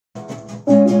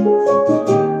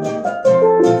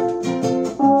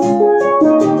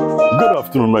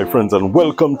my friends, and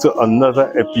welcome to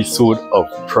another episode of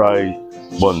Try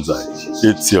Bonsai.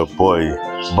 It's your boy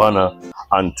Bana,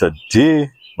 and today,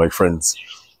 my friends,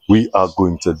 we are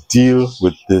going to deal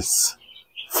with this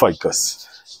ficus.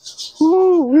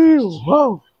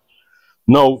 Wow!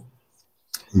 Now,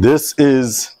 this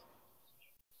is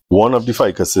one of the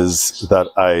ficuses that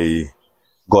I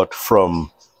got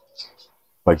from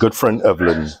my good friend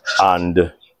Evelyn,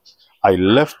 and I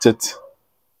left it,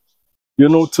 you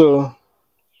know, to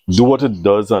do what it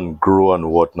does and grow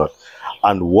and whatnot.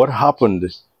 And what happened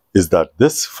is that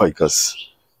this ficus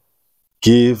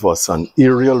gave us an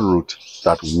aerial root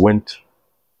that went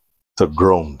to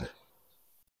ground,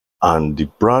 and the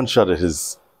branch that it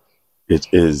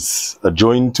is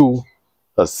adjoined to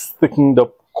has thickened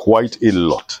up quite a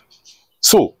lot.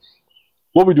 So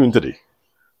what are we doing today?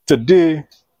 Today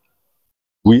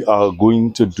we are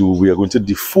going to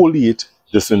defoliate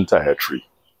this entire tree.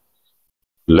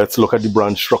 Let's look at the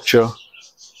branch structure.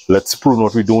 Let's prune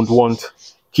what we don't want,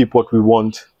 keep what we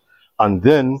want, and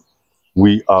then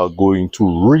we are going to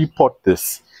repot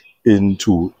this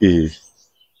into a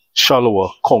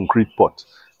shallower concrete pot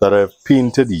that I've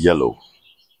painted yellow.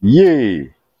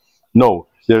 Yay! Now,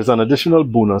 there's an additional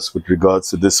bonus with regards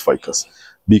to this ficus,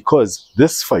 because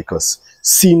this ficus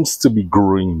seems to be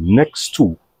growing next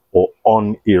to or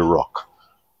on a rock.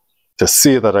 To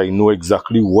say that I know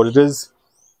exactly what it is,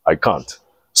 I can't.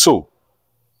 So,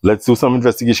 let's do some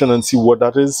investigation and see what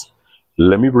that is.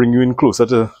 Let me bring you in closer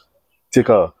to take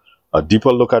a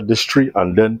deeper look at this tree,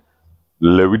 and then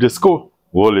let me just go.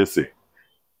 What let's see.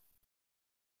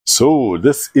 So,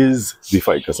 this is the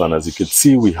ficus, and as you can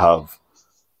see, we have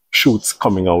shoots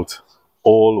coming out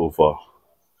all over,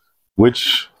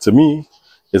 which to me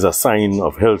is a sign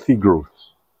of healthy growth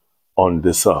on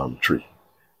this tree.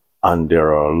 And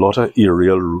there are a lot of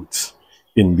aerial roots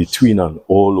in between and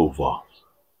all over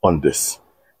on this.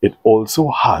 It also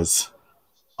has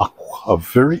a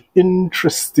very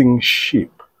interesting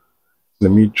shape.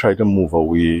 Let me try to move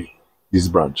away these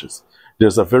branches.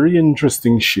 There's a very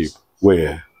interesting shape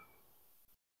where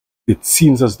it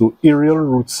seems as though aerial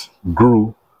roots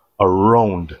grew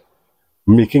around,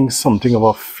 making something of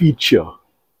a feature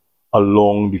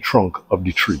along the trunk of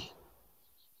the tree.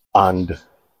 And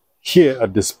here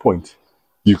at this point,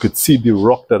 you could see the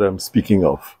rock that I'm speaking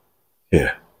of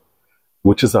here,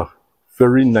 which is a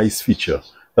very nice feature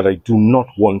that I do not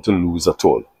want to lose at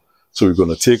all. So we're going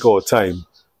to take our time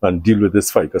and deal with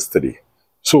this ficus today.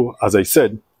 So as I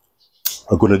said,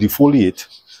 I'm going to defoliate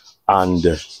and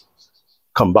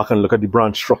come back and look at the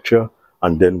branch structure,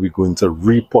 and then we're going to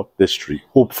repot this tree.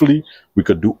 Hopefully we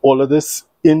could do all of this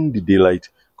in the daylight,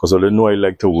 because I know I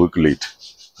like to work late.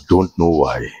 I don't know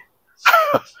why.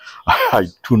 I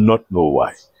do not know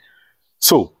why.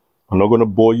 So I'm not going to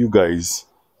bore you guys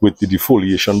with the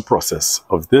defoliation process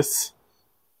of this.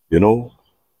 You know,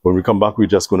 when we come back, we're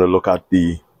just going to look at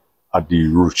the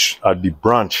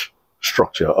branch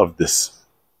structure of this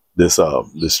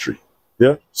tree.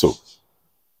 Yeah. So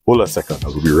hold a second. I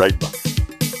will be right back.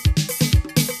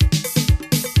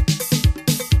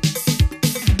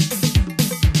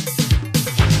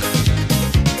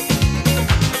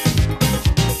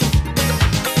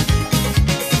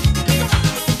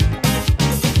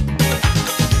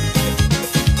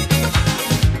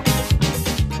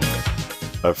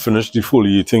 I finished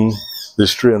defoliating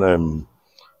this tree, and I'm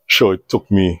sure it took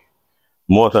me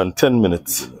more than 10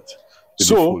 minutes to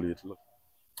defoliate.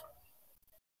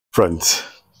 Friends,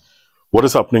 what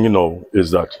is happening now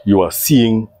is that you are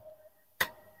seeing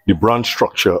the branch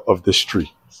structure of this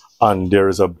tree, and there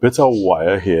is a bit of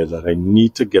wire here that I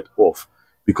need to get off,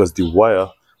 because the wire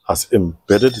has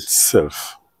embedded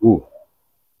itself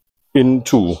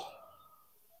into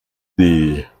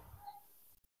the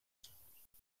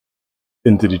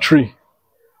tree,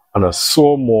 and I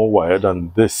saw more wire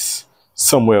than this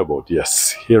somewhere about.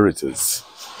 Yes, here it is.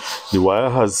 The wire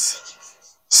has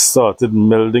started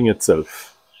melding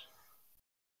itself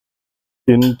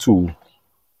into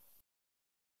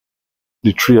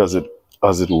the tree as it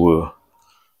were,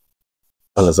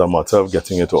 and as a matter of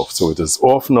getting it off. So it is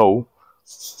off now,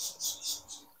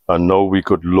 and now we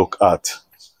could look at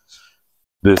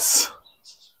this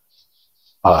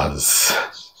as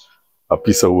a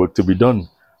piece of work to be done.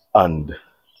 And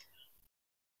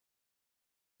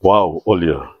wow,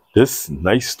 Olia, this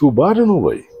nice too bad in a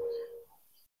way.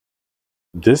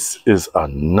 This is a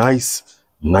nice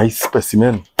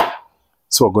specimen.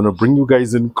 So I'm going to bring you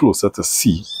guys in closer to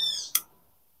see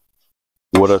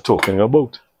what I'm talking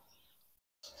about.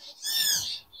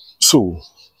 So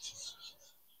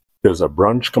there's a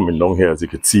branch coming down here, as you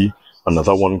can see,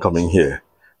 another one coming here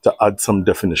to add some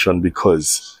definition,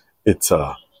 because it's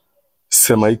a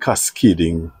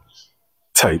semi-cascading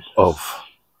type of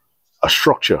a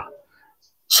structure.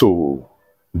 So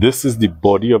this is the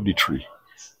body of the tree,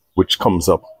 which comes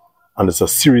up, and it's a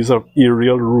series of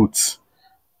aerial roots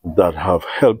that have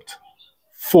helped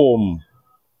form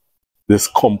this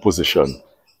composition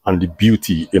and the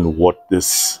beauty in what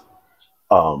this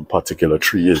particular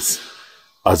tree is.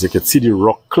 As you can see the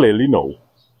rock clearly now,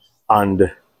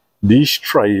 and these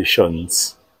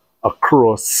striations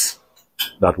across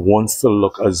that wants to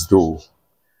look as though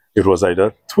it was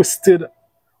either twisted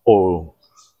or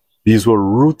these were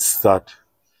roots that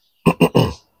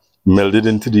melded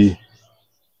into the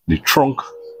trunk,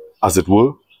 as it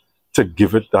were, to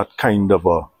give it that kind of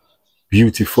a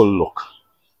beautiful look.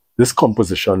 This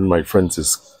composition, my friends,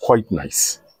 is quite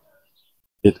nice.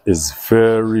 It is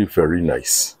very, very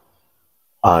nice.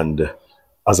 And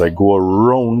as I go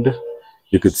around,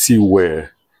 you could see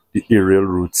where the aerial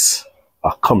roots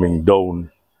are coming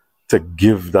down to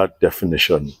give that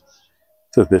definition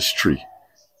to this tree.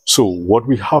 So what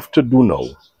we have to do now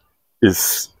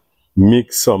is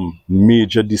make some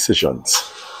major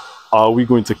decisions. Are we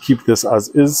going to keep this as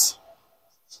is?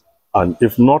 And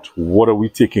if not, what are we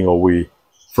taking away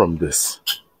from this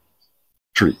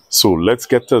tree? So let's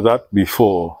get to that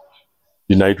before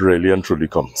the night really and truly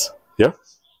comes. Yeah?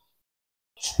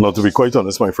 Now, to be quite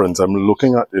honest, my friends, I'm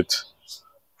looking at it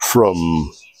from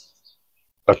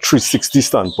a 360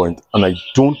 standpoint, and I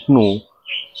don't know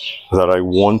that I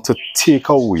want to take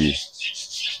away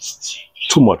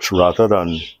too much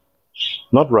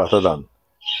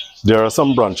there are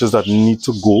some branches that need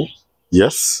to go,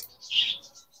 yes,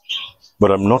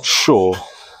 but I'm not sure,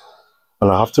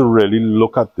 and I have to really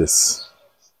look at this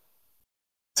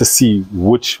to see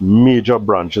which major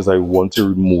branches I want to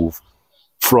remove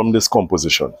from this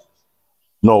composition.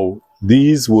 Now,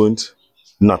 these weren't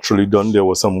naturally done. There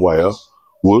was some wire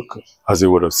work, as you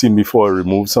would have seen before. I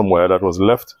removed some wire that was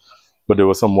left, but there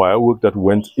was some wire work that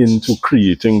went into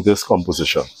creating this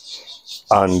composition.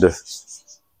 And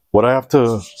what I have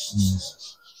to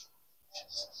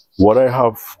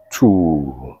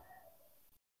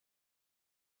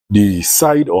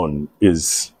decide on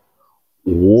is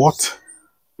what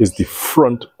is the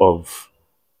front of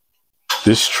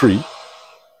this tree,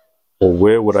 or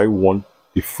where would I want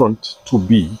the front to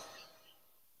be.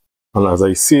 And as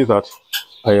I say that,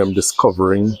 I am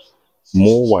discovering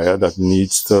more wire that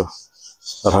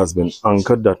has been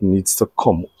anchored, that needs to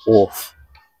come off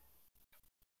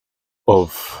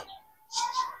of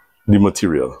the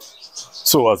material.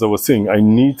 So as I was saying, I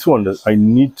need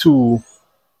to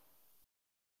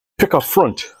pick a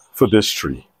front for this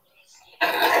tree.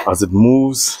 As it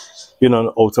moves in and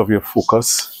out of your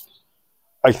focus,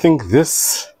 I think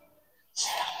this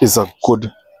is a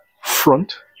good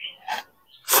front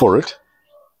for it.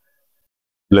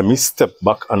 Let me step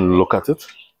back and look at it.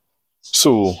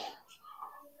 So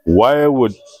why I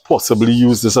would possibly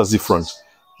use this as the front,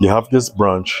 you have this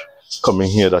branch coming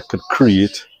here that could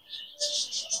create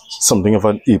something of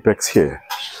an apex here.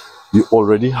 You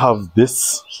already have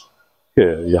this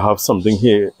here. You have something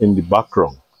here in the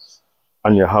background,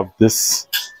 and you have this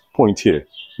point here.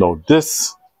 Now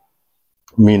this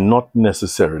may not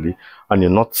necessarily, and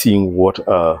you're not seeing what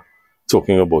I'm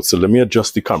talking about. So let me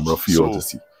adjust the camera for you all to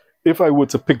see. If I were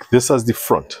to pick this as the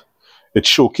front, it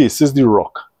showcases the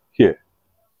rock here,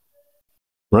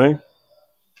 right?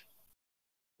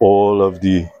 All of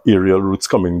the aerial roots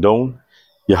coming down.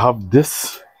 You have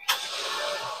this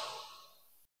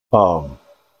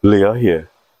layer here,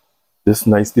 this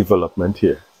nice development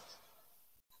here.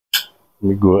 Let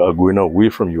me go, going away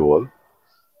from you all.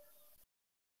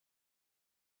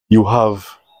 You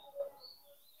have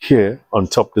here on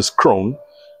top this crown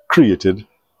created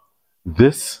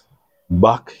this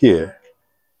back here,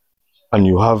 and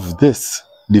you have this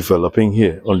developing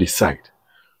here on the side.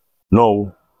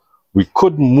 Now, we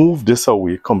could move this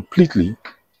away completely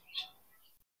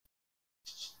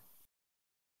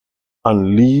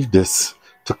and leave this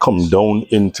to come down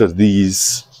into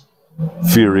these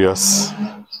various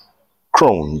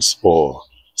crowns or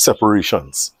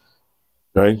separations,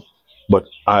 right? But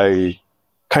I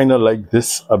kind of like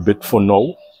this a bit for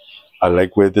now. I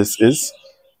like where this is,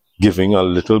 giving a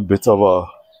little bit of a,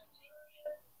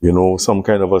 you know, some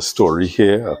kind of a story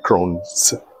here, a crown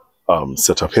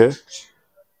setup here.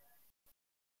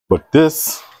 But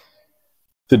this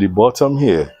to the bottom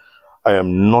here, I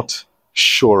am not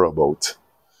sure about.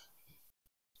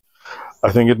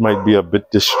 I think it might be a bit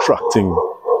distracting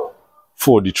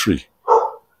for the tree.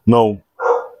 Now,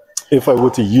 if I were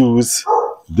to use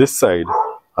this side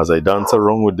as I dance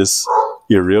around with this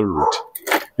aerial root,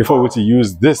 if I were to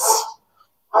use this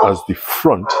as the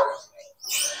front,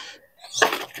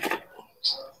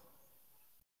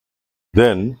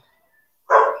 Then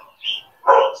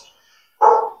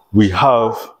we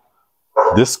have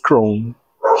this crown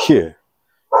here.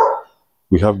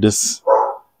 We have this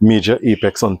major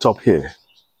apex on top here.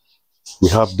 We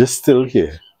have this still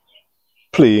here,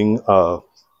 playing a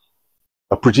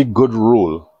pretty good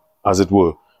role, as it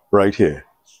were, right here.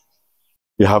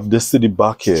 You have this to the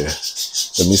back here.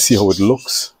 Let me see how it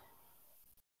looks.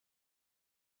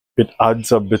 It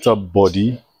adds a bit of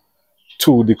body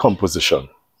to the composition.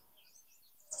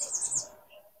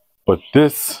 But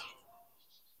this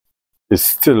is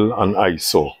still an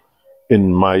eyesore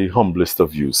in my humblest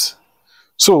of views.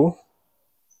 So,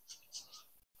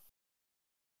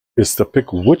 is to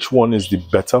pick which one is the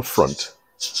better front.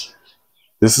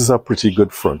 This is a pretty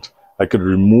good front. I could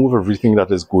remove everything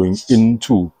that is going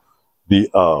into the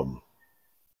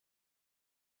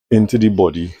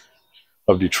body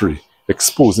of the tree,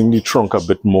 exposing the trunk a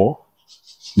bit more,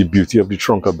 the beauty of the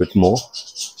trunk a bit more,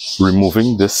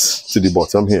 removing this to the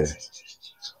bottom here.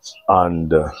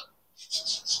 And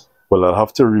well, I'll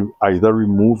have to either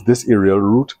remove this aerial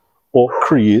root or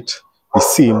create the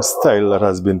same style that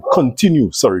has been continue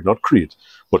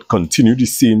the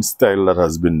same style that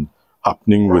has been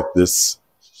happening with this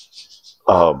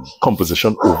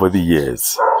composition over the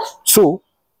years. So,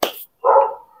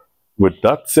 with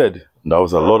that said, that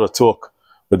was a lot of talk.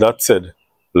 With that said,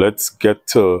 let's get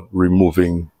to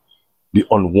removing the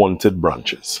unwanted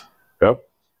branches. Yeah.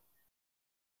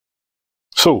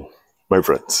 So, my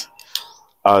friends,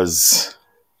 as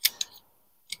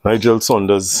Nigel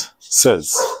Saunders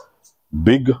says,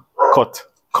 big cut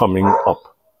coming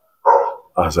up.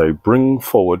 As I bring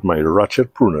forward my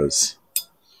ratchet pruners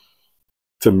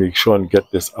to make sure and get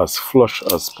this as flush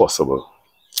as possible.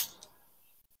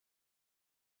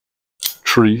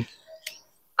 3,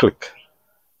 click,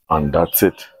 and that's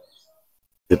it.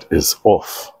 It is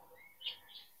off.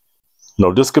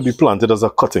 Now this could be planted as a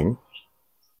cutting.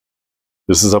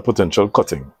 This is a potential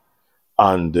cutting.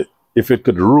 And if it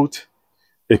could root,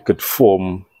 it could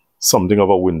form something of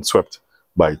a windswept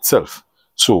by itself.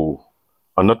 So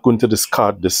I'm not going to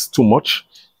discard this too much.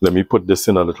 Let me put this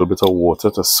in a little bit of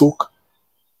water to soak.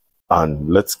 And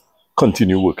let's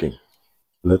continue working.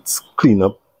 Let's clean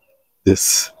up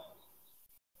this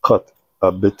cut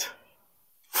a bit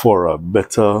for a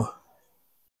better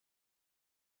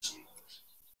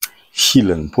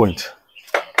healing point.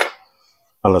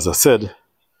 And as I said,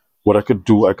 what I could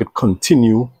do, I could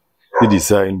continue the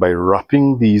design by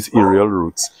wrapping these aerial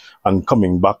roots and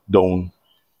coming back down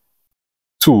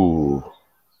to,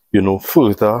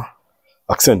 further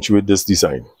accentuate this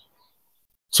design.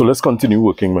 So let's continue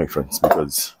working, my friends,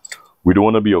 because we don't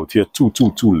want to be out here too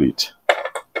late.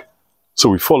 So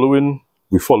we're following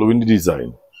the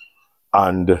design.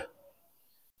 And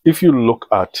if you look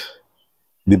at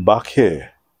the back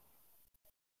here,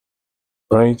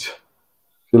 right?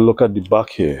 If you look at the back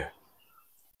here,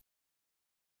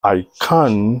 I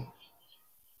can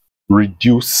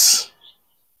reduce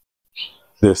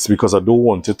this because I don't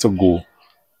want it to go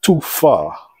too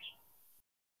far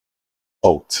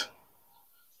out.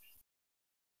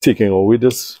 Taking away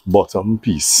this bottom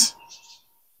piece,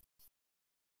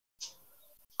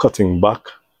 cutting back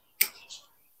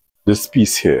this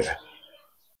piece here.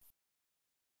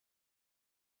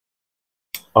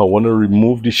 I want to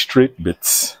remove the straight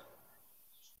bits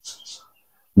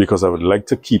because I would like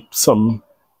to keep some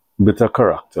bit of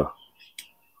character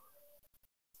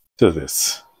to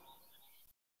this.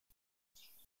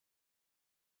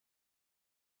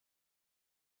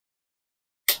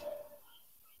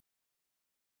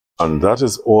 And that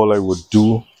is all I would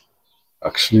do.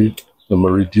 Actually, I'm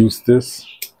going to reduce this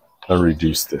and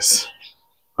reduce this.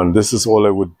 And this is all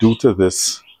I would do to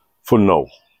this for now.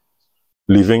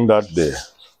 Leaving that there.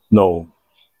 Now,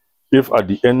 if at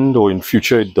the end or in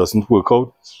future it doesn't work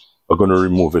out, I'm going to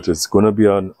remove it. It's going to be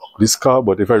an ugly scar,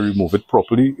 but if I remove it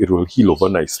properly, it will heal over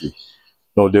nicely.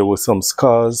 Now, there were some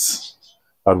scars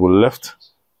that were left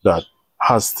that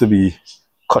has to be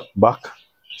cut back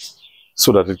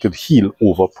so that it could heal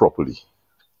over properly.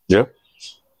 Yeah.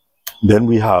 Then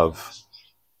we have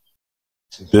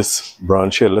this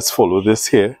branch here. Let's follow this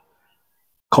here,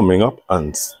 coming up,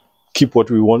 and keep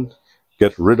what we want,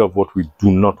 get rid of what we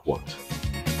do not want.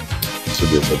 So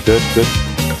there's a dead bit.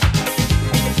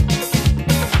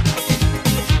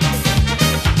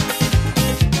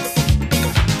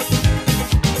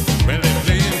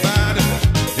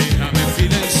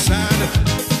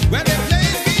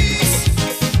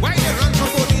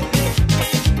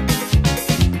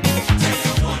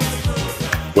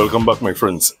 Welcome back, my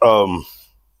friends.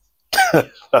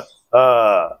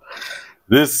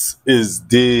 This is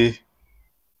day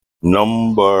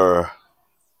number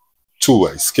 2.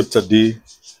 I skipped a day.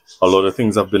 A lot of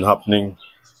things have been happening,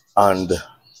 and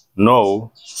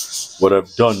now what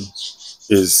I've done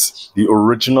is the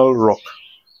original rock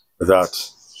that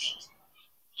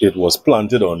it was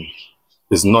planted on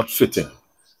is not fitting,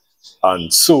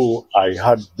 and so I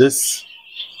had this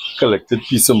collected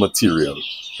piece of material.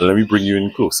 And let me bring you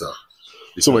in closer.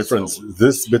 So my friends,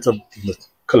 this bit of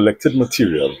collected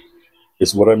material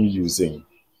is what I'm using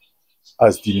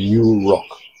as the new rock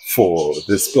for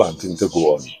this planting to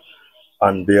go on.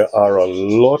 And there are a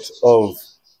lot of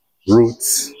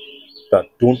roots that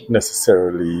don't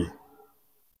necessarily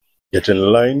get in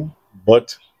line,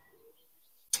 but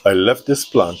I left this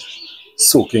plant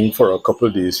soaking for a couple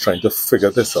of days trying to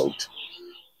figure this out.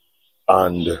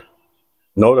 And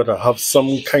now that I have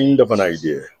some kind of an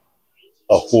idea,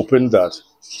 I'm hoping that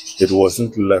it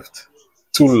wasn't left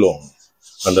too long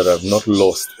and that I've not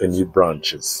lost any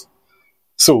branches.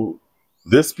 So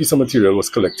this piece of material was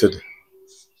collected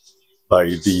by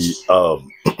the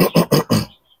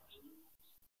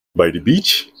by the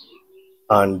beach,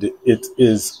 and it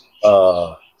is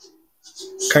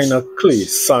kind of clay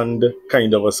sand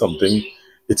kind of or something.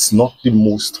 It's not the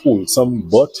most wholesome,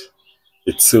 but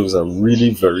it serves a really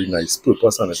very nice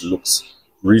purpose and it looks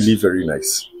really very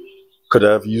nice. Could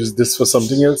I have used this for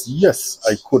something else? Yes,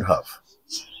 I could have.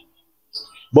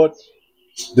 But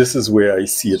this is where I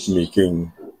see it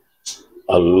making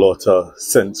a lot of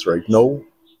sense right now.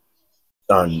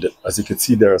 And as you can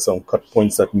see, there are some cut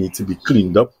points that need to be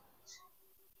cleaned up.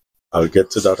 I'll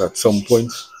get to that at some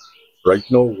point. Right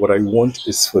now, what I want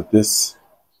is for this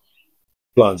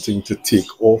planting to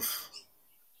take off,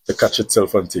 to catch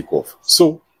itself and take off.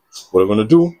 So what I'm going to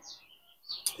do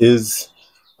is,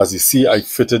 as you see, I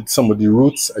fitted some of the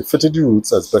roots. I fitted the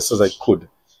roots as best as I could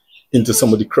into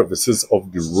some of the crevices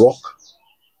of the rock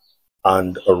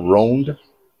and around,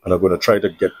 and I'm going to try to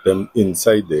get them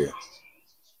inside there.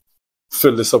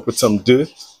 Fill this up with some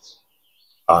dirt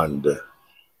and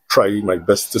try my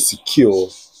best to secure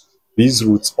these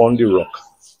roots on the rock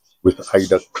with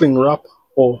either cling wrap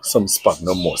or some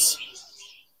sphagnum moss.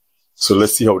 So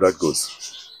let's see how that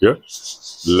goes. Yeah,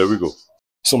 there we go.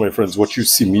 So my friends, what you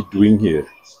see me doing here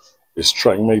is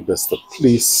trying my best to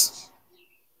place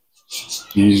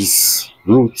these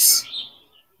roots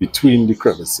between the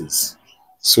crevices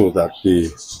so that they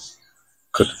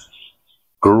could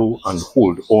grow and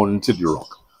hold on to the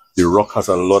rock. The rock has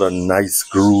a lot of nice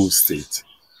grooves to it.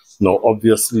 Now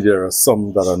obviously there are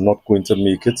some that are not going to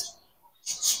make it,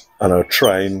 and I'm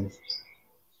trying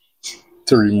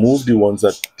to remove the ones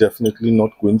that definitely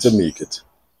not going to make it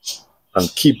and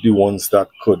keep the ones that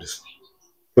could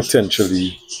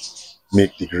potentially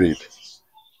make the grade.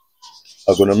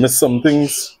 I'm going to miss some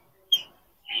things.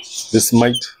 This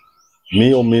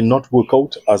may or may not work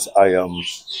out as I am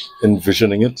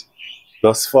envisioning it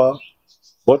thus far,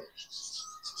 but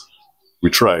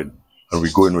we tried and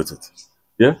we're going with it.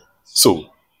 Yeah?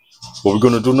 So what we're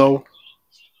going to do now,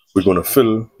 we're going to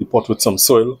fill the pot with some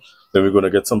soil, then we're going to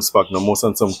get some sphagnum moss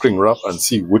and some cling wrap and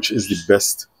see which is the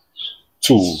best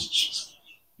to,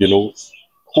 you know,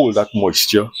 hold that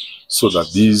moisture so that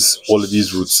all of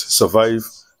these roots survive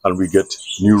and we get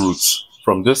new roots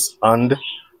from this and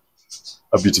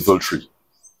a beautiful tree.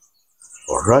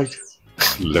 All right,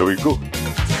 there we go.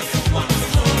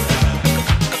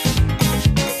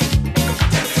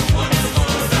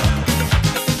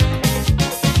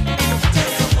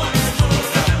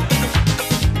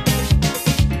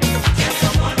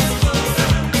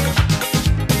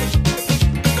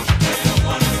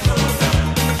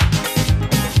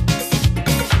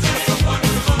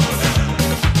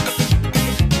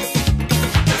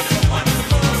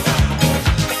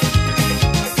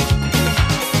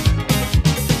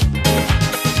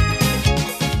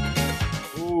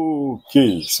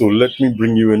 Okay, so let me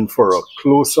bring you in for a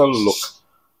closer look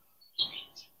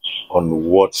on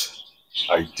what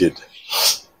I did.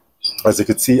 As you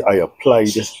can see, I applied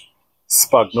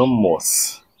sphagnum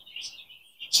moss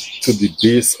to the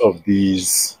base of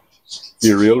these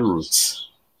aerial roots.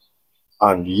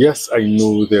 And yes, I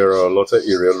know there are a lot of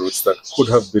aerial roots that could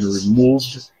have been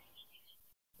removed,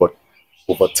 but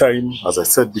over time, as I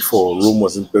said before, Rome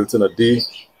wasn't built in a day,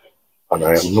 and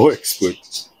I am no expert.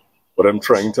 What I'm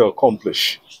trying to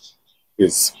accomplish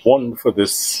is, one, for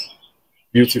this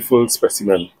beautiful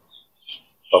specimen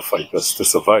of ficus to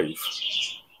survive,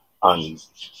 and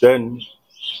then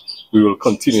we will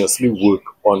continuously work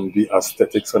on the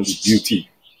aesthetics and the beauty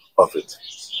of it.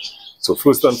 So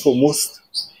first and foremost,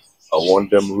 I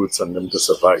want them roots and them to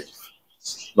survive.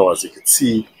 Now, as you can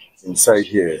see inside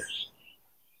here,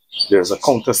 there's a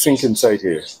countersink inside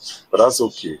here, but that's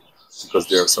okay because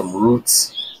there are some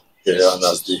roots here, and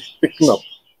as they thicken up,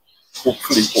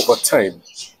 hopefully over time,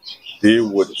 they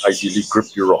would ideally grip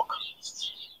the rock.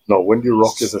 Now, when the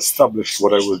rock is established,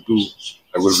 what I will do,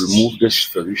 I will remove this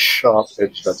very sharp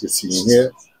edge that you're seeing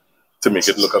here to make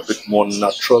it look a bit more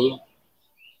natural.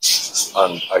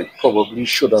 And I probably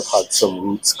should have had some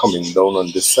roots coming down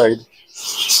on this side,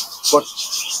 but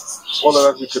all of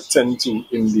that we could tend to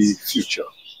in the future.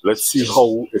 Let's see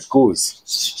how it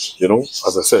goes. You know,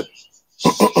 as I said,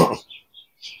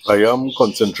 I am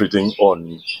concentrating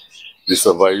on the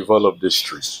survival of this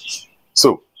tree.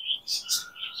 So,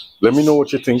 let me know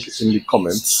what you think in the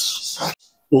comments.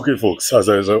 Okay, folks, as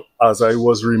I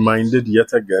was reminded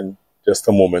yet again just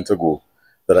a moment ago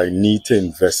that I need to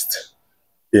invest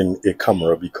in a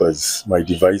camera because my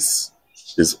device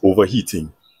is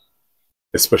overheating,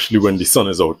 especially when the sun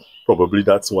is out. Probably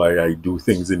that's why I do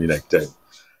things in the night time.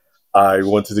 I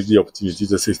want to take the opportunity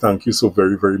to say thank you so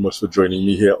very, very much for joining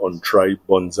me here on Try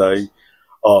Bonsai.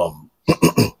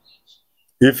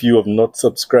 If you have not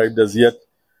subscribed as yet,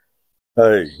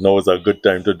 hey, now is a good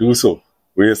time to do so.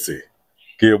 What do you say?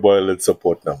 Give your boy a little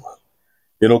support now, man.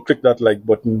 You know, click that like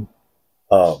button.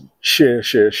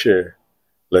 Share.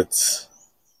 Let's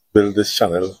build this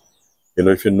channel. You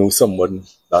know, if you know someone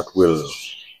that will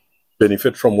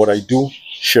benefit from what I do,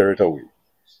 share it away.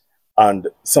 And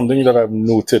something that I've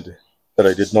noted that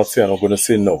I did not say, and I'm going to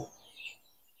say now.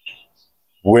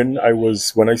 When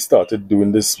I started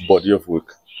doing this body of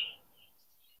work,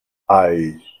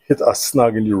 I hit a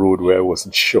snag in the road where I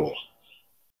wasn't sure.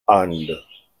 And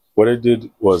what I did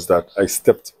was that I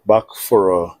stepped back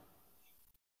for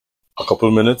a couple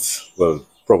minutes, well,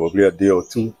 probably a day or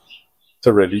two,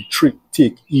 to really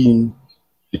take in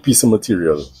the piece of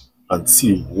material and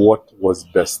see what was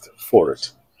best for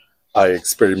it. I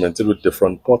experimented with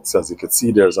different pots. As you can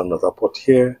see, there's another pot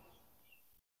here.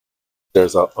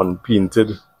 There's an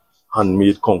unpainted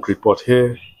handmade concrete pot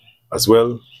here as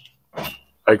well.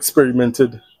 I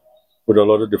experimented with a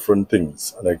lot of different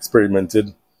things, and I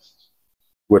experimented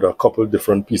with a couple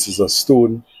different pieces of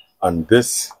stone, and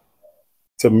this,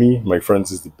 to me, my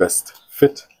friends, is the best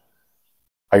fit.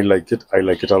 I like it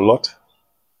a lot,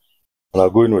 and I'll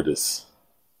go in with this.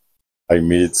 I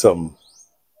made some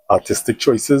artistic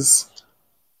choices,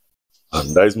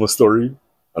 and that is my story,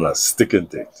 and I'm sticking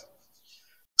to it.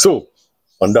 So,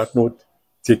 on that note,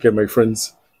 take care, my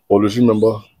friends. Always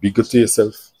remember, be good to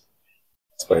yourself.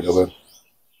 Spiderweb,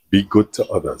 be good to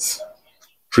others.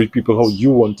 Treat people how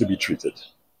you want to be treated.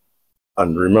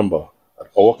 And remember that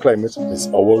our climate is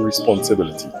our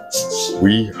responsibility.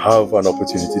 We have an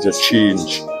opportunity to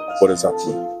change what is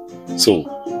happening. So,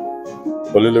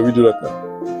 let me do that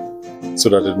now, so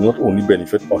that it not only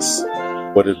benefit us,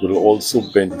 but it will also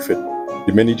benefit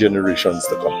the many generations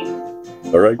to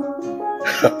come. Alright?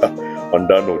 On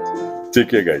that note, take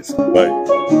care, guys.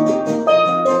 Bye.